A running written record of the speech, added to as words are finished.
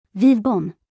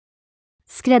Vivbon.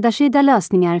 Skräddarsydda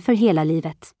lösningar för hela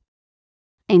livet.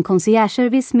 En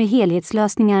conciergeservice med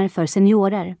helhetslösningar för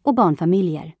seniorer och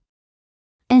barnfamiljer.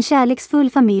 En kärleksfull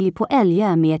familj på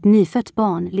Älgö med ett nyfött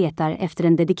barn letar efter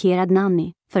en dedikerad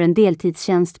nanny för en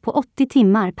deltidstjänst på 80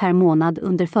 timmar per månad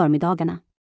under förmiddagarna.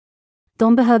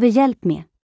 De behöver hjälp med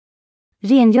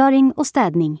rengöring och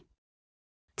städning,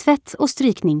 tvätt och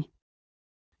strykning,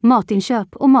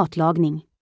 matinköp och matlagning,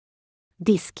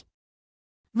 disk.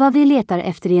 Vad vi letar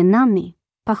efter är en nanny,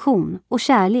 passion och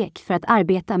kärlek för att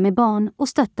arbeta med barn och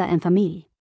stötta en familj.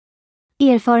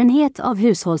 Erfarenhet av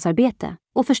hushållsarbete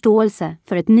och förståelse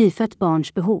för ett nyfött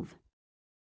barns behov.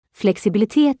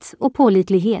 Flexibilitet och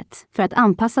pålitlighet för att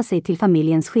anpassa sig till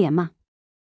familjens schema.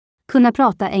 Kunna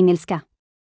prata engelska.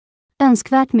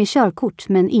 Önskvärt med körkort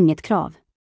men inget krav.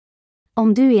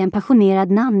 Om du är en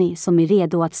passionerad nanny som är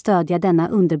redo att stödja denna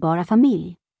underbara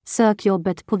familj, sök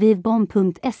jobbet på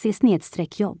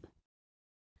vivbon.se/jobb.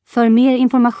 För mer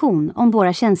information om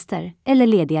våra tjänster eller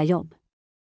lediga jobb,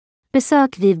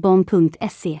 besök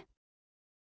vivbon.se.